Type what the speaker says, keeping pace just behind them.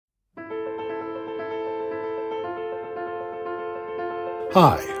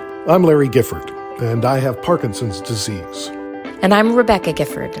Hi, I'm Larry Gifford, and I have Parkinson's disease. And I'm Rebecca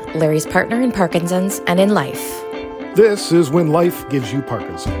Gifford, Larry's partner in Parkinson's and in life. This is When Life Gives You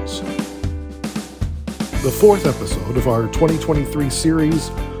Parkinson's, the fourth episode of our 2023 series,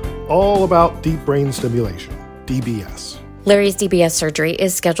 all about deep brain stimulation, DBS. Larry's DBS surgery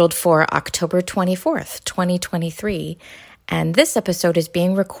is scheduled for October 24th, 2023, and this episode is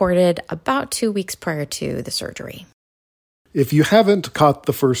being recorded about 2 weeks prior to the surgery. If you haven't caught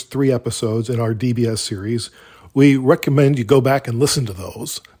the first 3 episodes in our DBS series, we recommend you go back and listen to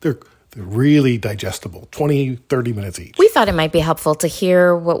those. They're really digestible, 20, 30 minutes each. We thought it might be helpful to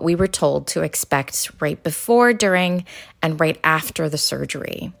hear what we were told to expect right before, during, and right after the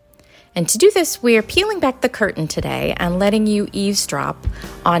surgery. And to do this, we are peeling back the curtain today and letting you eavesdrop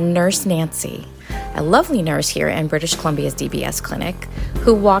on Nurse Nancy, a lovely nurse here in British Columbia's DBS clinic,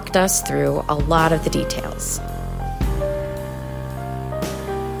 who walked us through a lot of the details.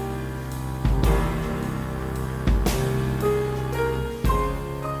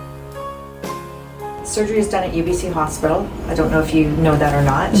 Surgery is done at UBC Hospital. I don't know if you know that or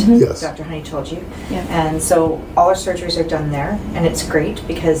not. Mm-hmm. Yes. Dr. Honey told you. Yeah. And so all our surgeries are done there, and it's great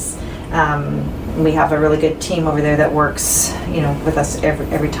because we have a really good team over there that works, with us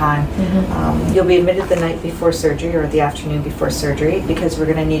every time. Mm-hmm. You'll be admitted the night before surgery or the afternoon before surgery because we're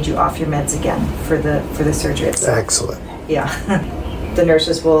going to need you off your meds again for the surgery itself. Excellent. Yeah. The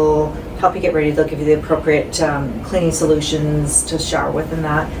nurses will help you get ready. They'll give you the appropriate cleaning solutions to shower with and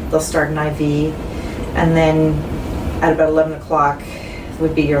that. They'll start an IV. And then at about 11 o'clock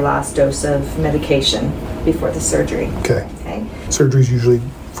would be your last dose of medication before the surgery. Okay. Surgery's usually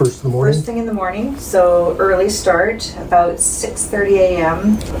first in the morning? First thing in the morning. So early start, about 6:30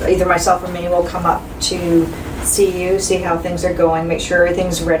 a.m. Either myself or Minnie will come up to see you, see how things are going, make sure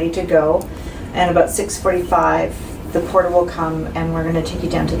everything's ready to go. And about 6:45, the porter will come and we're going to take you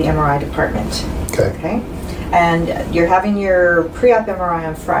down to the MRI department. Okay. And you're having your pre-op MRI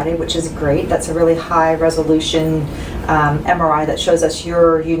on Friday, which is great. That's a really high resolution MRI that shows us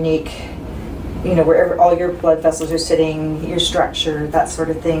your unique, wherever all your blood vessels are sitting, your structure, that sort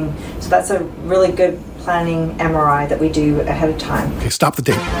of thing. So that's a really good planning MRI that we do ahead of time. Okay, stop the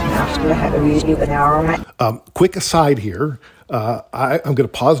tape. We do an hour. Quick aside here. I'm going to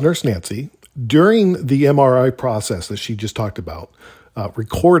pause Nurse Nancy. During the MRI process that she just talked about,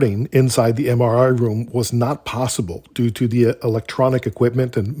 recording inside the MRI room was not possible due to the electronic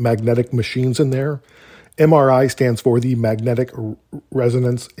equipment and magnetic machines in there. MRI stands for the magnetic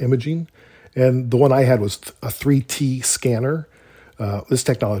resonance imaging, and the one I had was a 3T scanner. This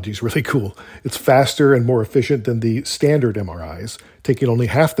technology is really cool. It's faster and more efficient than the standard MRIs, taking only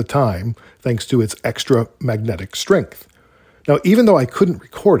half the time thanks to its extra magnetic strength. Now, even though I couldn't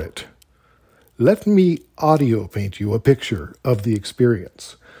record it, let me audio paint you a picture of the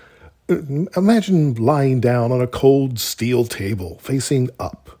experience. Imagine lying down on a cold steel table facing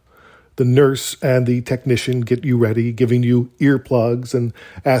up. The nurse and the technician get you ready, giving you earplugs and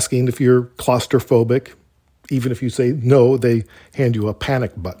asking if you're claustrophobic. Even if you say no, they hand you a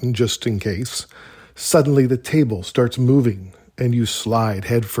panic button just in case. Suddenly the table starts moving and you slide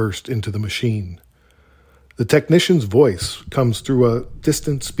headfirst into the machine. The technician's voice comes through a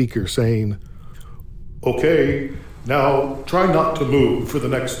distant speaker saying, "Okay, now try not to move for the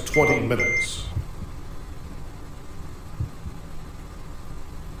next 20 minutes.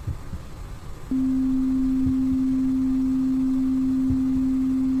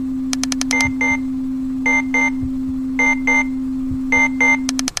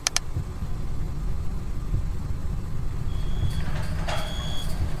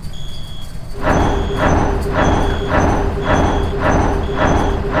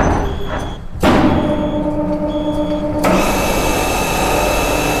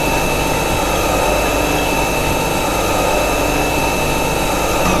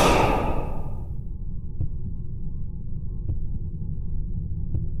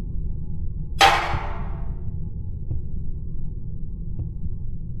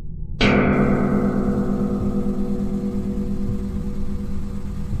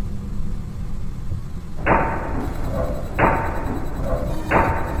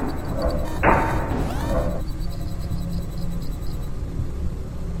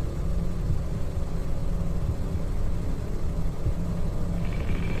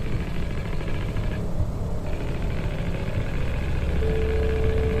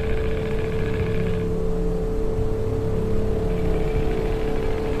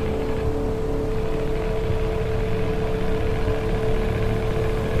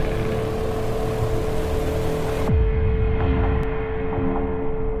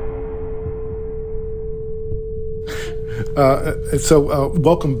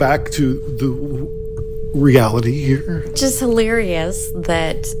 Welcome back to the reality here. Just hilarious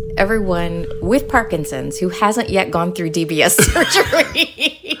that everyone with Parkinson's who hasn't yet gone through DBS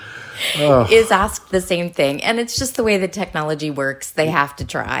surgery is asked the same thing. And it's just the way the technology works. They have to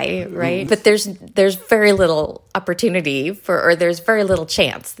try, right? But there's very little opportunity or there's very little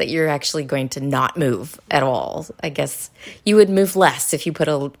chance that you're actually going to not move at all. I guess you would move less if you put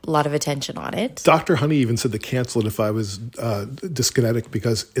a lot of attention on it. Dr. Honey even said to cancel it if I was dyskinetic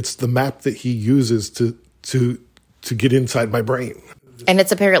because it's the map that he uses to get inside my brain. And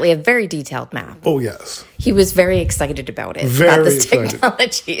it's apparently a very detailed map. Oh, yes. He was very excited about it. Very about this excited.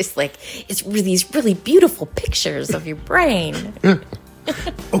 technology. It's like, it's really, these really beautiful pictures of your brain.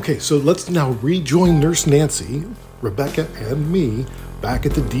 Okay, so let's now rejoin Nurse Nancy, Rebecca, and me back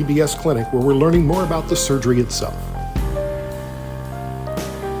at the DBS clinic where we're learning more about the surgery itself.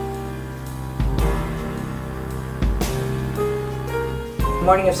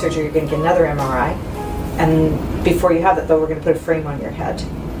 Morning of surgery, you're going to get another MRI. And before you have that, though, we're going to put a frame on your head.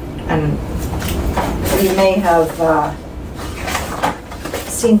 And you may have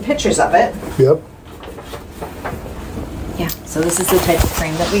seen pictures of it. Yep. Yeah, so this is the type of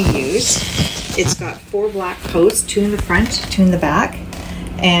frame that we use. It's got 4 black posts, 2 in the front, 2 in the back.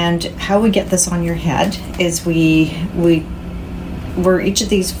 And how we get this on your head is where each of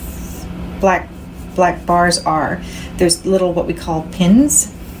these black bars are, there's little what we call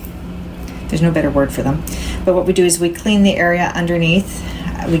pins. There's no better word for them. But what we do is we clean the area underneath,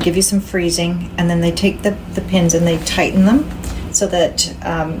 we give you some freezing, and then they take the pins and they tighten them so that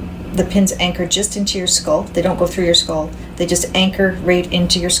the pins anchor just into your skull. They don't go through your skull. They just anchor right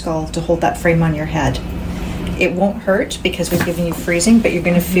into your skull to hold that frame on your head. It won't hurt because we've given you freezing, but you're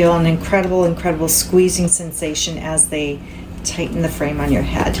going to feel an incredible squeezing sensation as they tighten the frame on your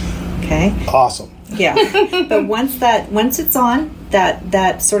head. Okay? Awesome. Yeah. But once it's on,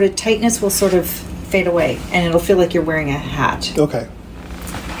 that sort of tightness will sort of fade away and it'll feel like you're wearing a hat. Okay.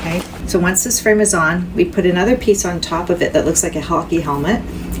 Okay. So once this frame is on, we put another piece on top of it that looks like a hockey helmet,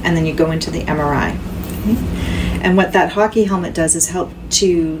 and then you go into the MRI. Okay. And what that hockey helmet does is help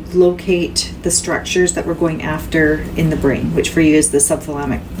to locate the structures that we're going after in the brain, which for you is the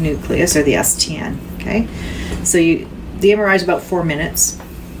subthalamic nucleus, or the STN. Okay. So the MRI is about 4 minutes.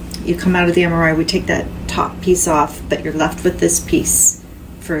 You come out of the MRI, we take that top piece off, but you're left with this piece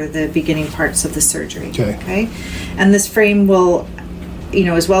for the beginning parts of the surgery. Okay. And this frame will,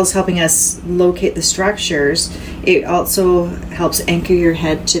 as well as helping us locate the structures, it also helps anchor your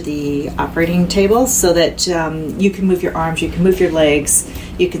head to the operating table so that you can move your arms, you can move your legs,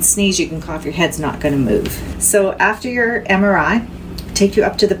 you can sneeze, you can cough, your head's not going to move. So after your MRI, take you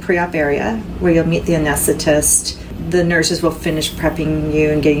up to the pre-op area where you'll meet the anesthetist. The nurses will finish prepping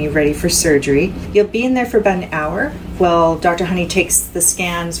you and getting you ready for surgery. You'll be in there for about an hour while Dr. Honey takes the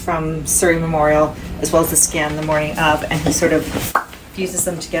scans from Surrey Memorial as well as the scan the morning of, and he sort of fuses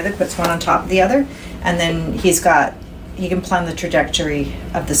them together, puts one on top of the other, and then he can plan the trajectory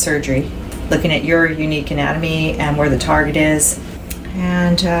of the surgery, looking at your unique anatomy and where the target is.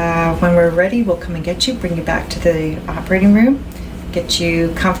 And when we're ready, we'll come and get you, bring you back to the operating room, get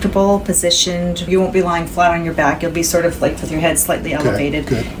you comfortable, positioned. You won't be lying flat on your back. You'll be sort of like with your head slightly elevated.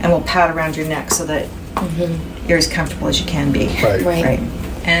 Good. And we'll pat around your neck so that you're as comfortable as you can be. Right.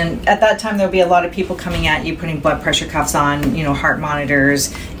 And at that time, there'll be a lot of people coming at you, putting blood pressure cuffs on, heart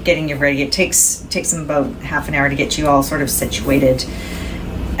monitors, getting you ready. It takes them about half an hour to get you all sort of situated.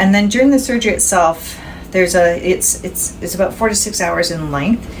 And then during the surgery itself, it's about 4 to 6 hours in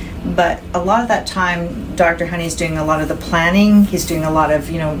length. But a lot of that time, Dr. Honey's doing a lot of the planning. He's doing a lot of,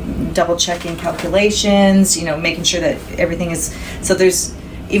 double checking calculations, making sure that everything is. So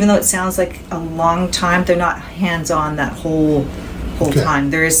even though it sounds like a long time, they're not hands-on that whole time.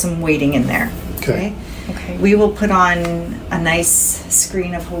 There is some waiting in there. Okay. We will put on a nice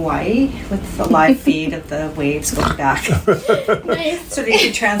screen of Hawaii with the live feed of the waves going back. Nice. So that you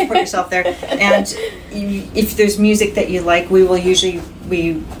can transport yourself there. And if there's music that you like, we will usually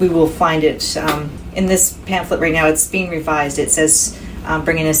we will find it in this pamphlet right now. It's being revised. It says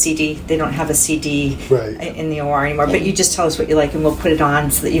bring in a CD. They don't have a CD in the OR anymore. But you just tell us what you like, and we'll put it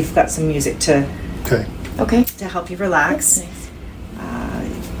on so that you've got some music to help you relax. Nice.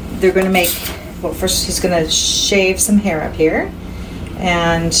 They're going to make. Well, first he's going to shave some hair up here,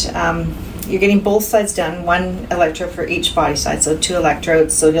 and you're getting both sides done, 1 electrode for each body side, so 2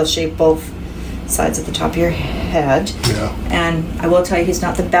 electrodes, so he'll shave both sides at the top of your head. Yeah. And I will tell you, he's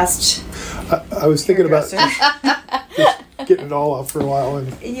not the best. I was thinking about just getting it all off for a while.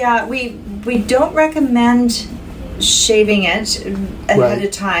 Yeah, we don't recommend shaving it ahead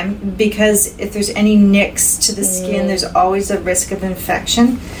of time, because if there's any nicks to the skin, there's always a risk of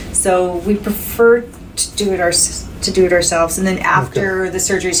infection. So we prefer to do it ourselves, and then after the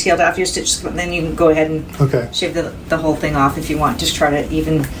surgery's healed, after your stitches, then you can go ahead and shave the whole thing off if you want. Just try to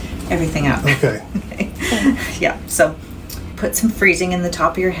even everything up. Okay. Yeah. So put some freezing in the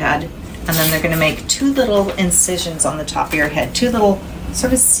top of your head, and then they're going to make 2 little incisions on the top of your head. 2 little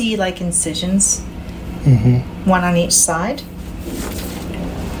sort of C-like incisions. One on each side.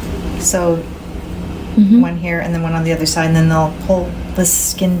 So one here and then one on the other side, and then they'll pull the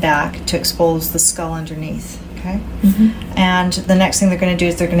skin back to expose the skull underneath. Okay. And the next thing they're going to do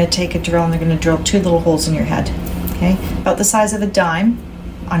is they're going to take a drill and they're going to drill 2 little holes in your head. Okay, about the size of a dime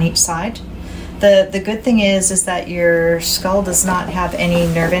on each side. The good thing is that your skull does not have any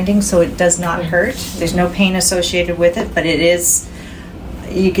nerve endings, so it does not hurt. There's no pain associated with it, but it is.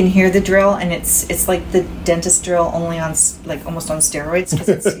 You can hear the drill, and it's like the dentist drill, only on like almost on steroids,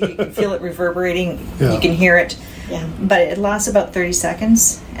 because you can feel it reverberating. You can hear it, but it lasts about 30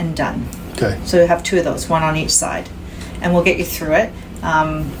 seconds and done. Okay. So you have 2 of those, one on each side, and we'll get you through it.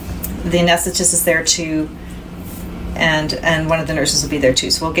 The anesthetist is there too, and one of the nurses will be there too.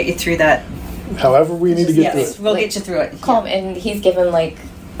 So we'll get you through that. However we need to get through it. We'll get you through it. Calm, and he's given like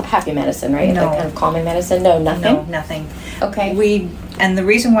happy medicine, right? No. Like kind of calming medicine? No, nothing? No, nothing. Okay. And the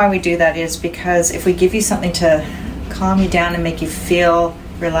reason why we do that is because if we give you something to calm you down and make you feel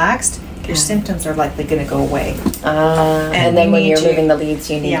relaxed, your symptoms are likely going to go away. And then when you're moving the leads,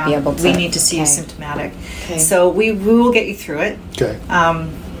 you need to be able to... we need to see you symptomatic. Okay. So we will get you through it. Okay.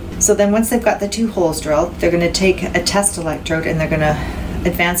 So then once they've got the 2 holes drilled, they're going to take a test electrode and they're going to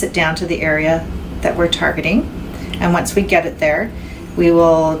advance it down to the area that we're targeting. And once we get it there, we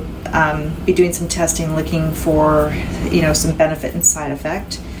will be doing some testing, looking for, some benefit and side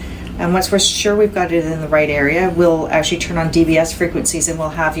effect. And once we're sure we've got it in the right area, we'll actually turn on DBS frequencies, and we'll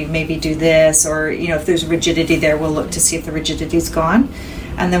have you maybe do this, or if there's rigidity there, we'll look to see if the rigidity's gone.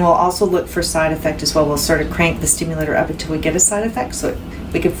 And then we'll also look for side effect as well. We'll sort of crank the stimulator up until we get a side effect, so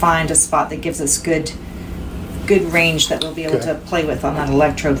we can find a spot that gives us good range that we'll be able to play with on that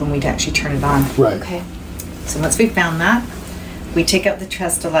electrode when we actually turn it on. Right. Okay. So once we've found that, we take out the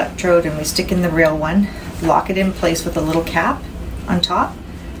chest electrode and we stick in the real one, lock it in place with a little cap on top,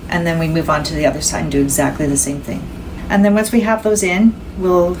 and then we move on to the other side and do exactly the same thing. And then once we have those in,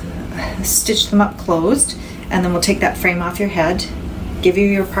 we'll stitch them up closed, and then we'll take that frame off your head, give you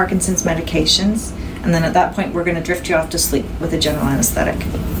your Parkinson's medications, and then at that point we're going to drift you off to sleep with a general anesthetic.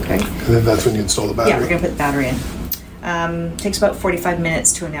 Okay? And then that's when you install the battery. Yeah, we're going to put the battery in. Takes about 45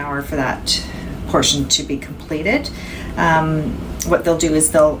 minutes to an hour for that portion to be completed. What they'll do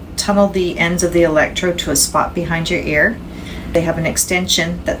is they'll tunnel the ends of the electrode to a spot behind your ear. They have an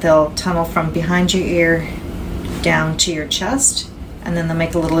extension that they'll tunnel from behind your ear down to your chest, and then they'll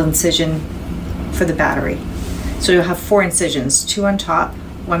make a little incision for the battery. So you'll have 4 incisions, 2 on top,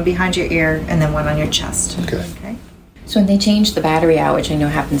 1 behind your ear, and then 1 on your chest. Okay. So when they change the battery out, which I know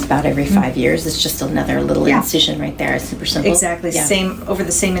happens about every 5 years, it's just another little incision right there. It's super simple. Exactly. Same over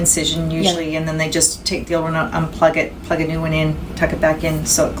the same incision usually, and then they just take the old one out, unplug it, plug a new one in, tuck it back in,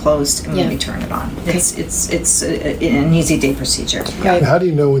 sew it closed, and we turn it on. Okay. It's an easy day procedure. Right. How do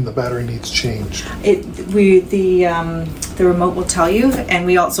you know when the battery needs changed? The remote will tell you, and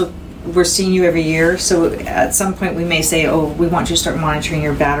we're seeing you every year, so at some point we may say, we want you to start monitoring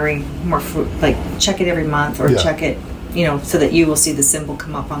your battery more, like check it every month, or check it, so that you will see the symbol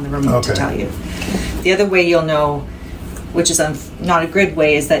come up on the remote to tell you. The other way you'll know, which is not a good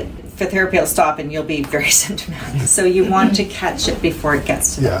way, is that for therapy it'll stop and you'll be very symptomatic. So you want to catch it before it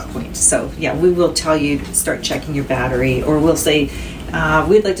gets to that point. So we will tell you to start checking your battery, or we'll say,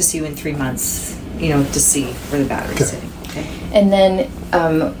 we'd like to see you in 3 months, to see where the battery's sitting. Okay. And then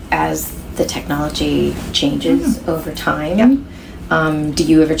as the technology changes over time, do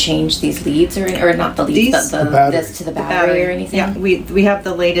you ever change these leads or not the leads, but this to the battery or anything? Yeah, we have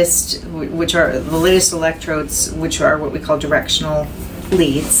the latest, which are the latest electrodes, which are what we call directional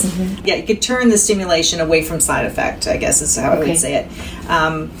leads. Mm-hmm. Yeah, you could turn the stimulation away from side effect, I guess is how I would say it.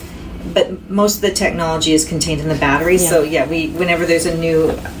 But most of the technology is contained in the battery. Yeah. So whenever there's a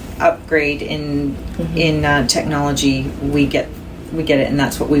new upgrade in technology, we get it, and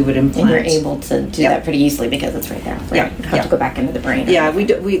that's what we would implant. And you're able to do that pretty easily because it's right there. Right? Yeah, you have to go back into the brain. Yeah,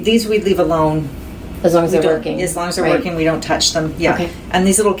 these we leave alone. As long as they're working. As long as they're working, we don't touch them. Yeah. Okay. And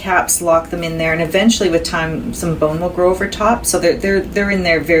these little caps lock them in there, and eventually with time some bone will grow over top. So they're in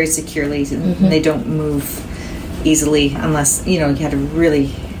there very securely, and they don't move easily unless you had a really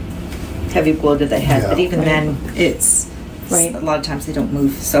heavy blow to the head. But even then it's Right. A lot of times they don't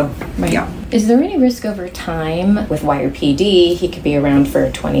move. So, yeah. Is there any risk over time with wire PD? He could be around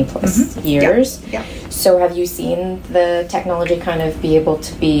for 20 plus years. Yeah. So have you seen the technology kind of be able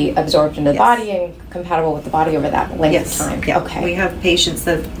to be absorbed into the body and compatible with the body over that length of time? Yeah. Okay. We have patients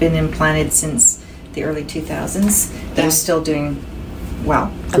that have been implanted since the early 2000s that are still doing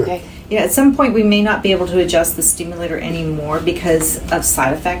well. Okay. Yeah, at some point we may not be able to adjust the stimulator anymore because of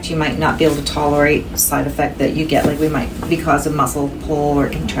side effect. You might not be able to tolerate side effect that you get, like we might because of muscle pull or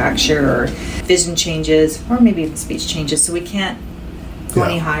contraction or vision changes or maybe even speech changes. So we can't go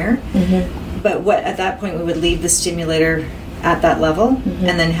any higher. But at that point we would leave the stimulator at that level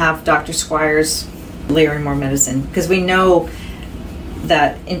and then have Dr. Squires layer in more medicine, because we know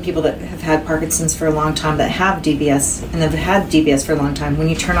that in people that have had Parkinson's for a long time, that have DBS and have had DBS for a long time, when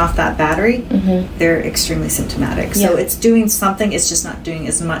you turn off that battery, they're extremely symptomatic. So it's doing something, it's just not doing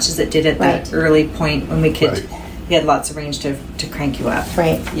as much as it did at that early point when we had lots of range to crank you up.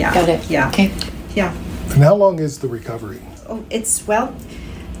 Right. Yeah. Got it. Yeah. Okay. Yeah. And how long is the recovery? Oh,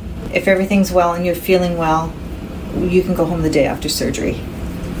 if everything's well and you're feeling well, you can go home the day after surgery.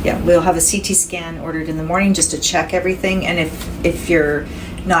 Yeah, we'll have a CT scan ordered in the morning just to check everything. And if you're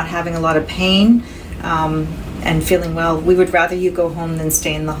not having a lot of pain and feeling well, we would rather you go home than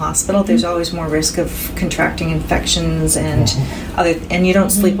stay in the hospital. There's always more risk of contracting infections and and you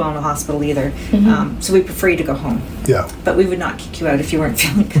don't sleep well in the hospital either. So we prefer you to go home. Yeah. But we would not kick you out if you weren't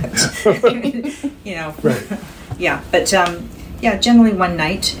feeling good. You know. Right. Yeah, but generally one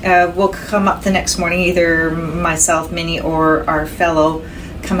night. We'll come up the next morning, either myself, Minnie, or our fellow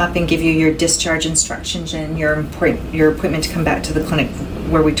come up and give you your discharge instructions and your appointment to come back to the clinic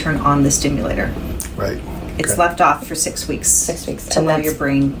where we turn on the stimulator. Right. It's left off for 6 weeks. 6 weeks. To allow your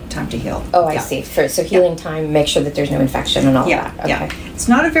brain time to heal. Oh, I see. So healing time, make sure that there's no infection and all that. Okay. Yeah. It's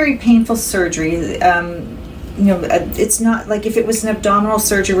not a very painful surgery. It's not like if it was an abdominal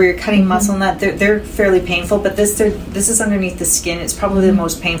surgery where you're cutting muscle and that, they're fairly painful, but this is underneath the skin. It's probably the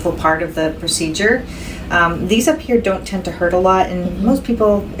most painful part of the procedure. These up here don't tend to hurt a lot, and most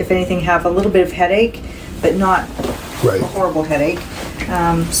people, if anything, have a little bit of headache, but not a horrible headache.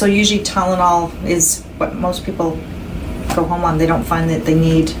 So usually Tylenol is what most people go home on. They don't find that they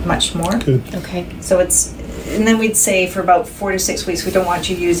need much more. Good. Okay. So and then we'd say for about 4 to 6 weeks, we don't want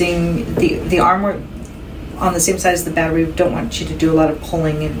you using the arm on the same side as the battery. We don't want you to do a lot of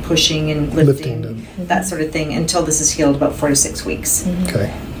pulling and pushing and lifting that sort of thing until this is healed, about 4 to 6 weeks.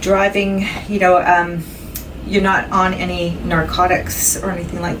 Okay. Driving, you're not on any narcotics or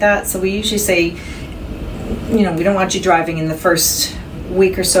anything like that. So we usually say, we don't want you driving in the first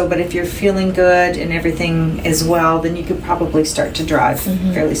week or so, but if you're feeling good and everything is well, then you could probably start to drive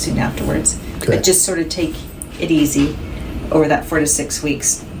fairly soon afterwards. Okay. But just sort of take it easy over that 4 to 6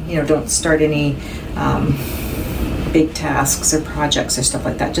 weeks. Don't start any big tasks or projects or stuff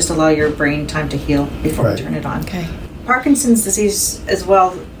like that. Just allow your brain time to heal before we turn it on. Okay. Parkinson's disease as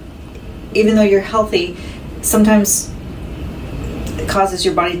well, even though you're healthy, sometimes it causes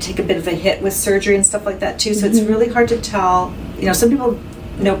your body to take a bit of a hit with surgery and stuff like that too. So it's really hard to tell. Some people,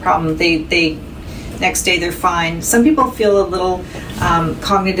 no problem. They next day they're fine. Some people feel a little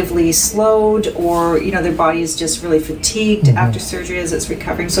cognitively slowed, or their body is just really fatigued after surgery as it's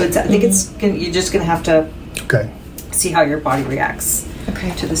recovering. So I think you're just going to have to see how your body reacts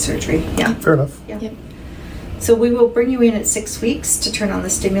to the surgery. Yeah. Fair enough. Yeah. Yep. So we will bring you in at 6 weeks to turn on the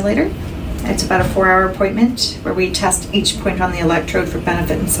stimulator. It's about a 4-hour appointment where we test each point on the electrode for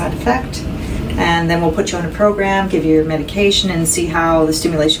benefit and side effect. And then we'll put you on a program, give you your medication, and see how the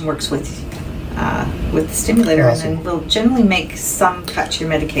stimulation works with the stimulator. Awesome. And then we'll generally make some cut to your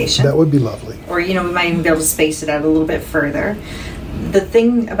medication. That would be lovely. Or, we might even be able to space it out a little bit further. The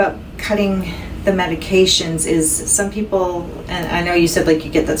thing about cutting the medications is some people, and I know you said like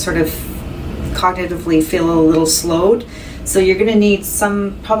you get that sort of cognitively feel a little slowed. So you're going to need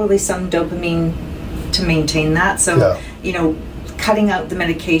probably some dopamine to maintain that. So, cutting out the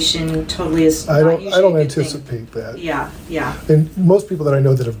medication totally is I not usually don't a good anticipate thing. that. Yeah. And most people that I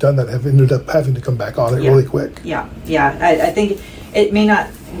know that have done that have ended up having to come back on it really quick. Yeah. I think it may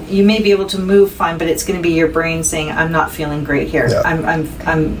not. You may be able to move fine, but it's going to be your brain saying, "I'm not feeling great here. Yeah. I'm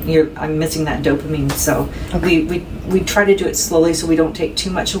missing that dopamine." So we try to do it slowly so we don't take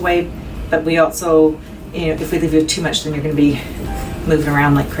too much away, but we also, if we leave you too much, then you're going to be moving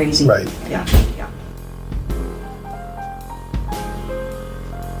around like crazy. Right. Yeah.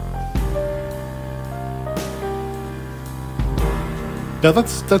 Now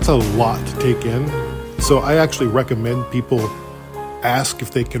that's a lot to take in. So I actually recommend people ask if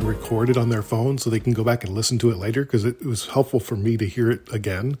they can record it on their phone so they can go back and listen to it later, because it was helpful for me to hear it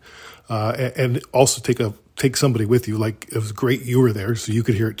again, and also take take somebody with you. Like, it was great you were there so you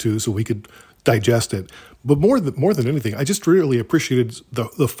could hear it too, so we could digest it. But more than anything, I just really appreciated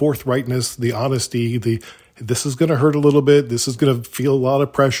the forthrightness, the honesty, this is going to hurt a little bit. This is going to feel a lot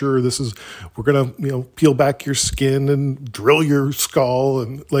of pressure. We're going to, peel back your skin and drill your skull.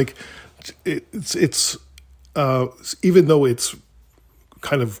 And like, it's even though it's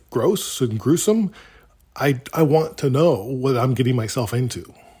kind of gross and gruesome, I want to know what I'm getting myself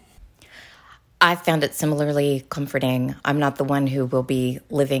into. I found it similarly comforting. I'm not the one who will be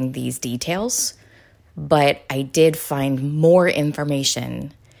living these details, but I did find more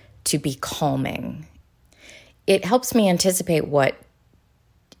information to be calming. It helps me anticipate what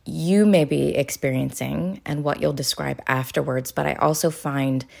you may be experiencing and what you'll describe afterwards, but I also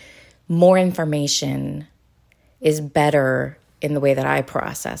find more information is better in the way that I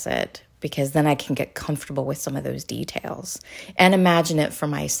process it, because then I can get comfortable with some of those details and imagine it for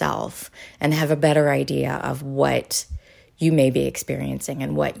myself and have a better idea of what you may be experiencing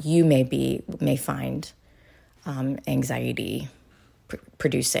and what you may find anxiety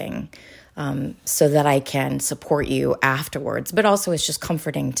producing, so that I can support you afterwards. But also it's just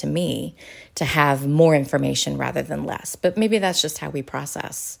comforting to me to have more information rather than less. But maybe that's just how we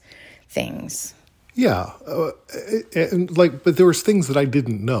process things. Yeah, but there was things that I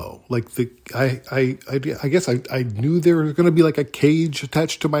didn't know. Like I guess I knew there was going to be like a cage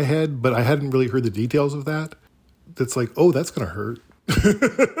attached to my head, but I hadn't really heard the details of that. That's like, oh, that's going to hurt.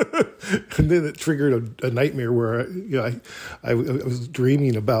 And then it triggered a nightmare where I was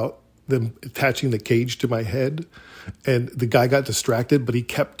dreaming about them attaching the cage to my head, and the guy got distracted, but he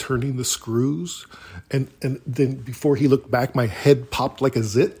kept turning the screws. And then before he looked back, my head popped like a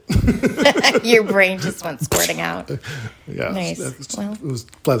zit. Your brain just went squirting out. Yeah, nice. It was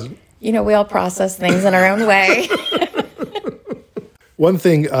pleasant. We all process things in our own way. One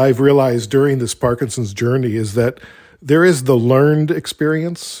thing I've realized during this Parkinson's journey is that there is the learned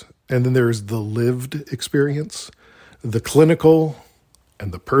experience, and then there is the lived experience, the clinical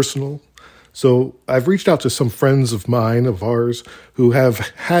and the personal. So I've reached out to some friends of ours, who have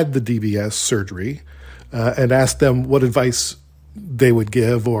had the DBS surgery, and asked them what advice they would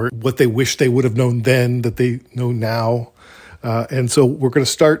give or what they wish they would have known then that they know now. And so we're going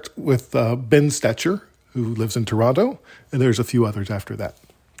to start with Ben Stetcher, who lives in Toronto, and there's a few others after that.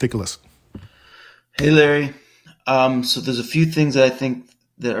 Take a listen. Hey, Larry. So there's a few things that I think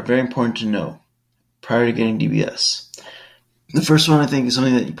that are very important to know prior to getting DBS. The first one, I think, is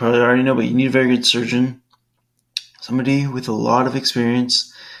something that you probably already know, but you need a very good surgeon, somebody with a lot of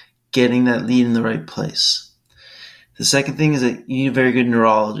experience getting that lead in the right place. The second thing is that you need a very good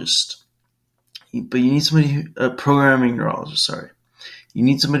neurologist, but you need a programming neurologist, You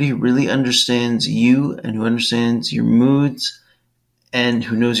need somebody who really understands you and who understands your moods and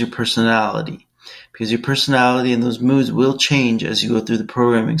who knows your personality, because your personality and those moods will change as you go through the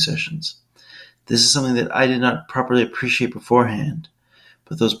programming sessions. This is something that I did not properly appreciate beforehand,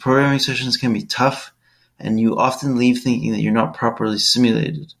 but those programming sessions can be tough, and you often leave thinking that you're not properly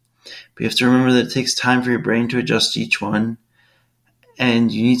simulated. But you have to remember that it takes time for your brain to adjust to each one,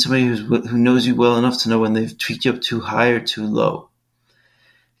 and you need somebody who knows you well enough to know when they've tweaked you up too high or too low.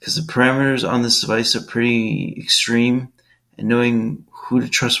 Because the parameters on this device are pretty extreme, and knowing who to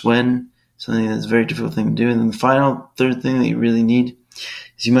trust when is something that's a very difficult thing to do. And then the third thing that you really need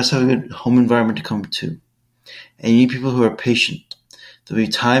is you must have a good home environment to come to. And you need people who are patient. There'll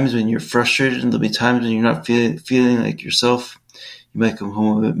be times when you're frustrated, and there'll be times when you're not feeling like yourself. You might come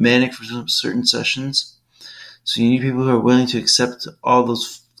home a bit manic for some certain sessions. So you need people who are willing to accept all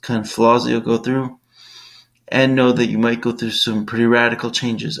those kind of flaws that you'll go through, and know that you might go through some pretty radical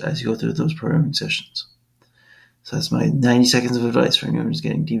changes as you go through those programming sessions. So that's my 90 seconds of advice for anyone who's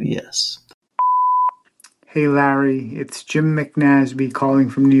getting DBS. Hey Larry, it's Jim McNasby calling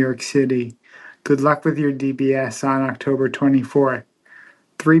from New York City. Good luck with your DBS on October 24th.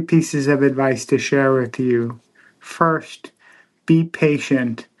 3 pieces of advice to share with you. First, be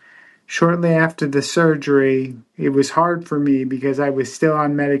patient. Shortly after the surgery, it was hard for me because I was still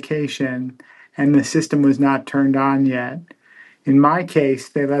on medication and the system was not turned on yet. In my case,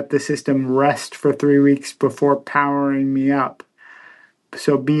 they let the system rest for 3 weeks before powering me up.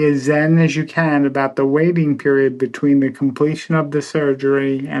 So be as zen as you can about the waiting period between the completion of the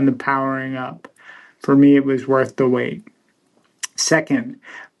surgery and the powering up. For me, it was worth the wait. Second,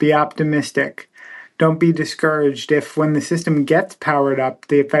 be optimistic. Don't be discouraged if when the system gets powered up,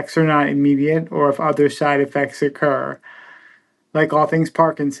 the effects are not immediate or if other side effects occur. Like all things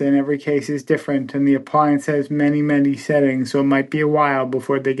Parkinson, every case is different and the appliance has many, many settings, so it might be a while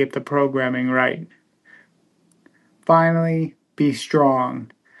before they get the programming right. Finally, be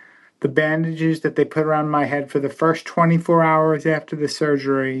strong. the bandages that they put around my head for the first 24 hours after the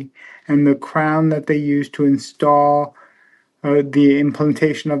surgery, and the crown that they used to install the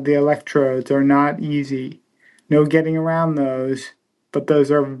implantation of the electrodes are not easy. No getting around those, but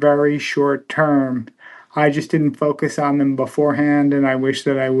those are very short term. I just didn't focus on them beforehand, and I wish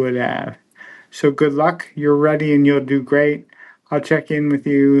that I would have. So good luck, you're ready and you'll do great. I'll check in with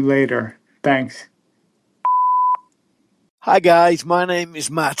you later. Thanks. Hi guys, my name is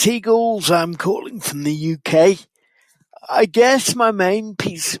Matt Eagles. I'm calling from the UK. I guess my main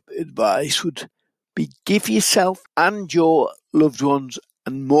piece of advice would be give yourself and your loved ones,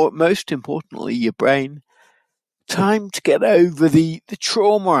 and most importantly your brain, time to get over the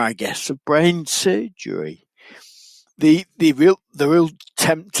trauma, I guess, of brain surgery. The real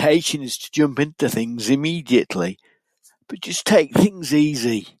temptation is to jump into things immediately, but just take things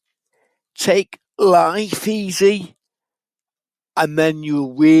easy. Take life easy, and then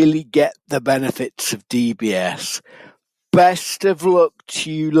you'll really get the benefits of DBS. Best of luck to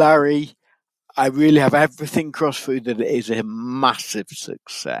you, Larry. I really have everything crossed through that it is a massive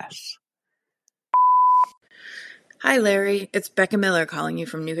success. Hi, Larry. It's Becca Miller calling you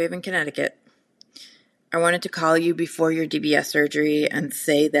from New Haven, Connecticut. I wanted to call you before your DBS surgery and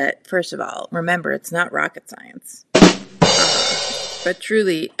say that, first of all, remember, it's not rocket science. But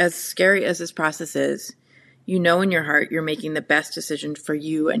truly, as scary as this process is, you know in your heart you're making the best decision for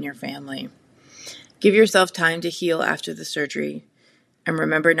you and your family. Give yourself time to heal after the surgery, and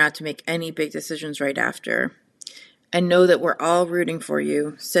remember not to make any big decisions right after. And know that we're all rooting for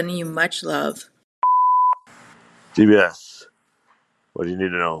you, sending you much love. DBS, what do you need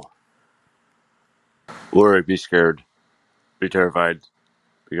to know? Worry, be scared, be terrified,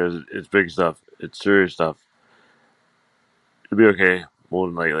 because it's big stuff, it's serious stuff. You'll be okay, more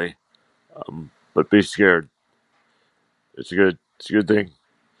than likely, but be scared. It's a good thing.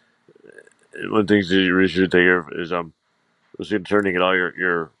 One of the things that you really should take care of is turning all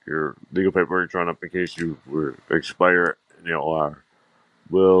your legal paperwork drawn up in case you were expire,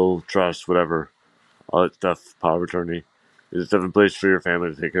 will, trust, whatever, all that stuff, power of attorney. There's stuff in place for your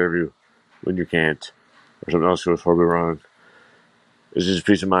family to take care of you when you can't, or something else goes horribly wrong. It's just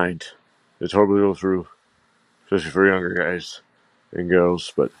peace of mind. It's horrible to go through, especially for younger guys and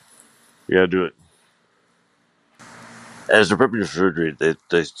girls, but you gotta do it. As they're prepping you for surgery,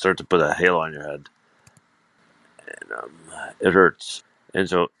 they start to put a halo on your head, and it hurts. And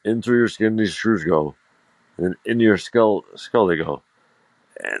so in through your skin these screws go, and into your skull they go,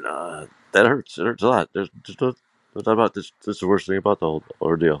 and that hurts. It hurts a lot. There's just no doubt about this. This is the worst thing about the whole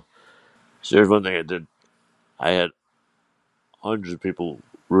ordeal. So here's one thing I did. I had hundreds of people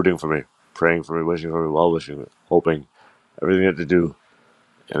rooting for me, praying for me, wishing for me, well-wishing, hoping, everything I had to do.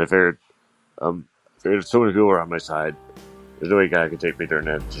 And I figured if so many people were on my side, there's no way God could take me during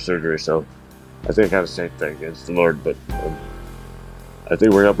that surgery. So I think I kind of same thing against the Lord, but I think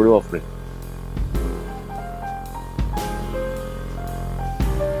it worked out pretty well for me.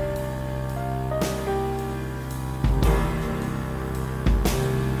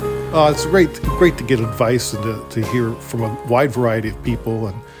 It's great to get advice and to hear from a wide variety of people.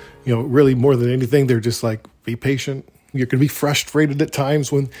 And, really more than anything, they're just like, be patient. You're going to be frustrated at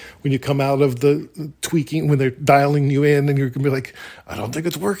times when you come out of the tweaking, when they're dialing you in, and you're going to be like, I don't think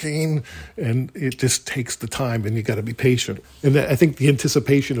it's working. And it just takes the time, and you got to be patient. And I think the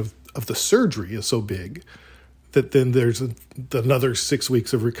anticipation of the surgery is so big that then there's another 6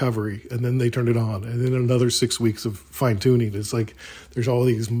 weeks of recovery, and then they turn it on, and then another 6 weeks of fine tuning. It's like there's all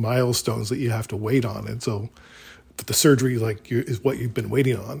these milestones that you have to wait on, and so, but the surgery is what you've been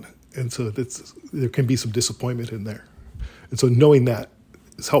waiting on, and so there can be some disappointment in there, and so knowing that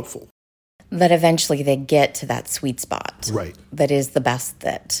is helpful. That eventually they get to that sweet spot, right? That is the best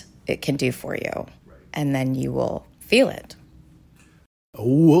that it can do for you, right. And then you will feel it.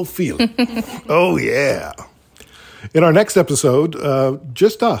 Oh, we'll feel it. Oh yeah. In our next episode,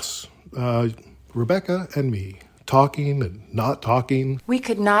 just us, Rebecca and me, talking and not talking. We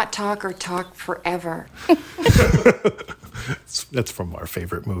could not talk or talk forever. That's from our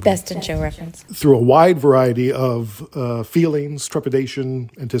favorite movie. Best in Show reference. Through a wide variety of feelings, trepidation,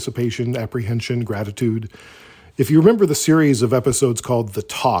 anticipation, apprehension, gratitude. If you remember the series of episodes called The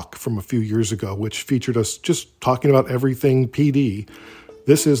Talk from a few years ago, which featured us just talking about everything PD,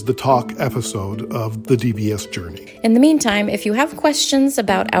 this is the talk episode of the DBS journey. In the meantime, if you have questions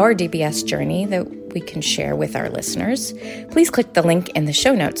about our DBS journey that we can share with our listeners, please click the link in the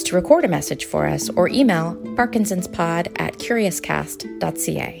show notes to record a message for us or email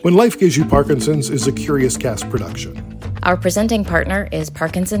parkinsonspod@curiouscast.ca. When Life Gives You Parkinson's is a Curious Cast production. Our presenting partner is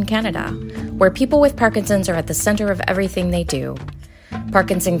Parkinson Canada, where people with Parkinson's are at the center of everything they do.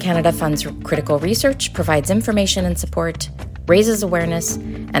 Parkinson Canada funds critical research, provides information and support, raises awareness,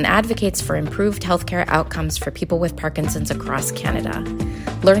 and advocates for improved healthcare outcomes for people with Parkinson's across Canada.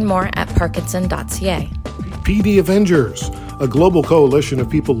 Learn more at parkinson.ca. PD Avengers, a global coalition of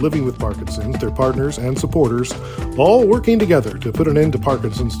people living with Parkinson's, their partners and supporters, all working together to put an end to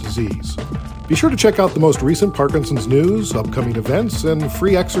Parkinson's disease. Be sure to check out the most recent Parkinson's news, upcoming events, and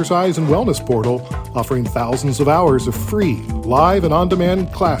free exercise and wellness portal offering thousands of hours of free, live and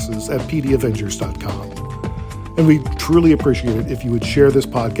on-demand classes at pdavengers.com. And we truly appreciate it if you would share this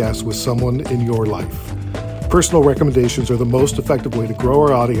podcast with someone in your life. Personal recommendations are the most effective way to grow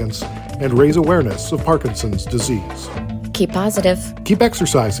our audience and raise awareness of Parkinson's disease. Keep positive. Keep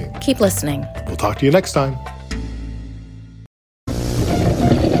exercising. Keep listening. We'll talk to you next time.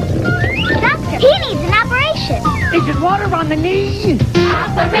 Doctor, he needs an operation. Is it water on the knee?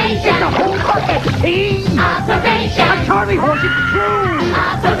 Operation. The whole bucket tea. Operation. A Charlie horse is true.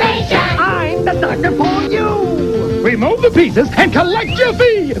 Operation. I'm the doctor for you. Remove the pieces and collect your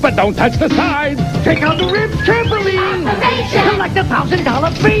fee, but don't touch the sides. Take out the ribs carefully. Operation. Collect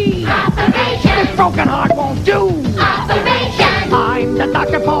 $1,000 fee. Operation. This broken heart won't do. Operation. I'm the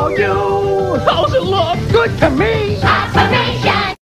doctor for you. How's it look? Good to me.